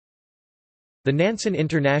The Nansen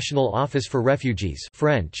International Office for Refugees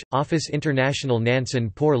French, Office International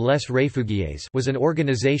Nansen pour les Réfugiés was an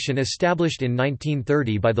organization established in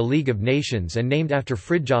 1930 by the League of Nations and named after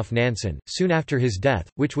Fridtjof Nansen, soon after his death,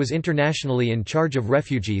 which was internationally in charge of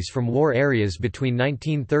refugees from war areas between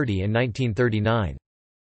 1930 and 1939.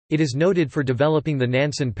 It is noted for developing the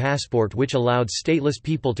Nansen passport, which allowed stateless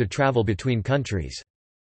people to travel between countries.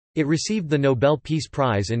 It received the Nobel Peace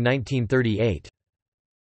Prize in 1938.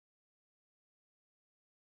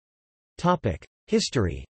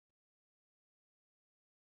 History.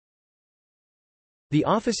 The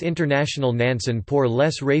Office International Nansen pour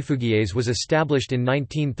les Réfugiés was established in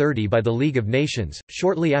 1930 by the League of Nations,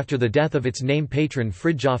 shortly after the death of its name patron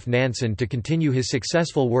Fridtjof Nansen, to continue his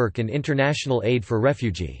successful work in international aid for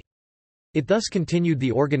refugee. It thus continued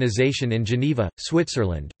the organization in Geneva,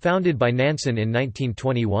 Switzerland, founded by Nansen in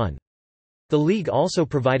 1921. The League also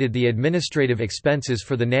provided the administrative expenses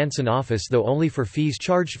for the Nansen office, though only for fees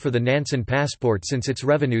charged for the Nansen passport, since its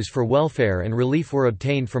revenues for welfare and relief were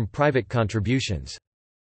obtained from private contributions.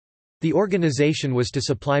 The organization was to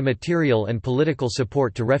supply material and political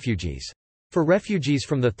support to refugees. For refugees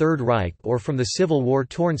from the Third Reich or from the Civil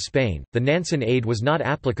War-torn Spain, the Nansen aid was not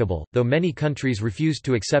applicable, though many countries refused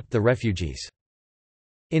to accept the refugees.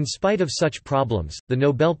 In spite of such problems, the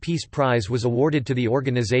Nobel Peace Prize was awarded to the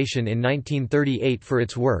organization in 1938 for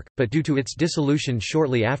its work, but due to its dissolution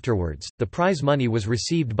shortly afterwards, the prize money was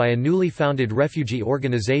received by a newly founded refugee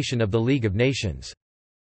organization of the League of Nations.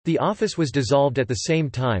 The office was dissolved at the same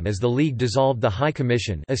time as the League dissolved the High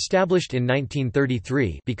Commission, established in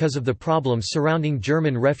 1933, because of the problems surrounding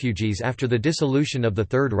German refugees after the dissolution of the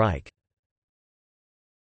Third Reich.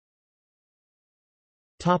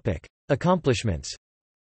 Accomplishments.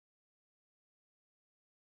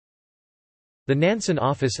 The Nansen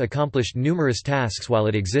Office accomplished numerous tasks while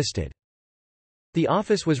it existed. The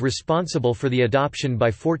office was responsible for the adoption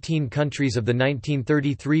by 14 countries of the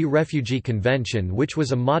 1933 Refugee Convention, which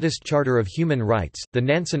was a modest charter of human rights. The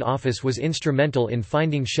Nansen Office was instrumental in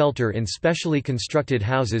finding shelter in specially constructed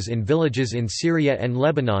houses in villages in Syria and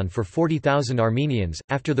Lebanon for 40,000 Armenians,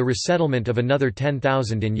 after the resettlement of another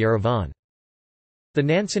 10,000 in Yerevan. The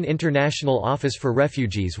Nansen International Office for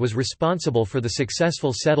Refugees was responsible for the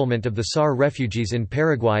successful settlement of the SAR refugees in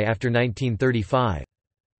Paraguay after 1935.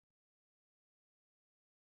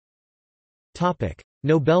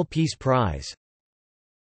 Nobel Peace Prize.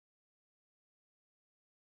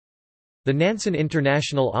 The Nansen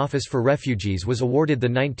International Office for Refugees was awarded the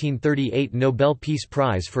 1938 Nobel Peace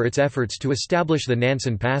Prize for its efforts to establish the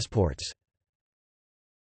Nansen passports.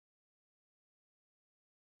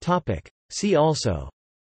 See also: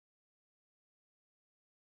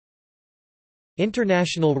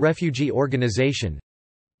 International Refugee Organization,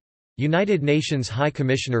 United Nations High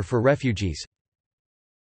Commissioner for Refugees.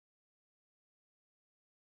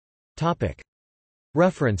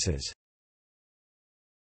 References.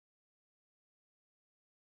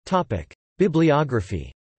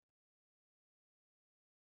 Bibliography.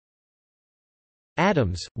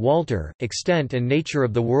 Adams, Walter, Extent and Nature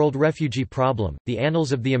of the World Refugee Problem, The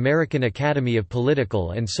Annals of the American Academy of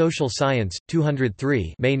Political and Social Science,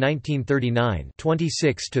 203 May 1939,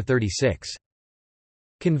 26–36.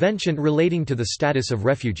 Convention relating to the status of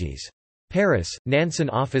refugees. Paris,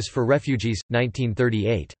 Nansen Office for Refugees,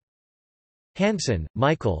 1938. Hansen,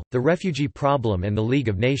 Michael, The Refugee Problem and the League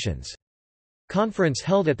of Nations. Conference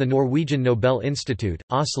held at the Norwegian Nobel Institute,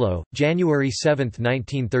 Oslo, January 7,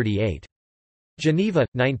 1938. Geneva,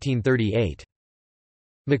 1938.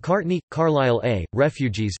 McCartney, Carlyle A.,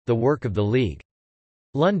 Refugees, The Work of the League.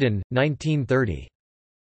 London, 1930.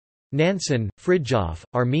 Nansen, Fridtjof,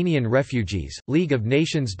 Armenian Refugees, League of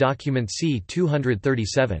Nations Document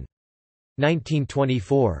C-237.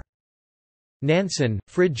 1924. Nansen,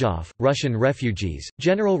 Fridtjof, Russian Refugees,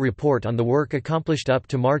 General Report on the Work Accomplished up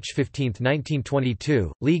to March 15,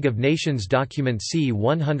 1922, League of Nations Document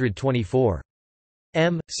C-124.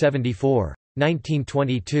 M. 74.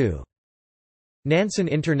 1922. Nansen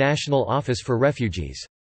International Office for Refugees.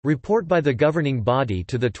 Report by the Governing Body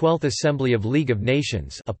to the 12th Assembly of League of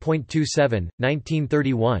Nations .27,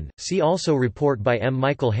 1931. See also Report by M.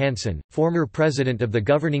 Michael Hansen, former President of the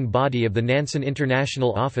Governing Body of the Nansen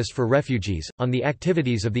International Office for Refugees, on the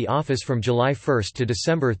activities of the office from July 1 to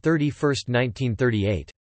December 31,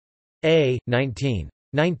 1938. A. 19.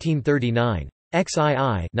 1939.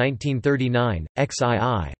 XII 1939,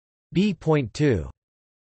 XII. B.2.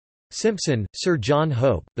 Simpson, Sir John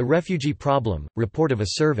Hope, The Refugee Problem, Report of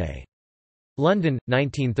a Survey. London,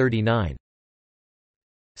 1939.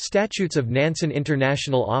 Statutes of Nansen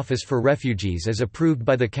International Office for Refugees as approved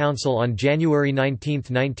by the Council on January 19,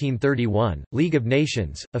 1931, League of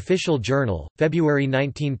Nations, Official Journal, February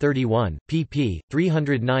 1931, pp.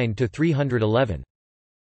 309–311.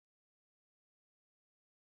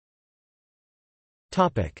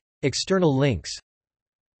 External links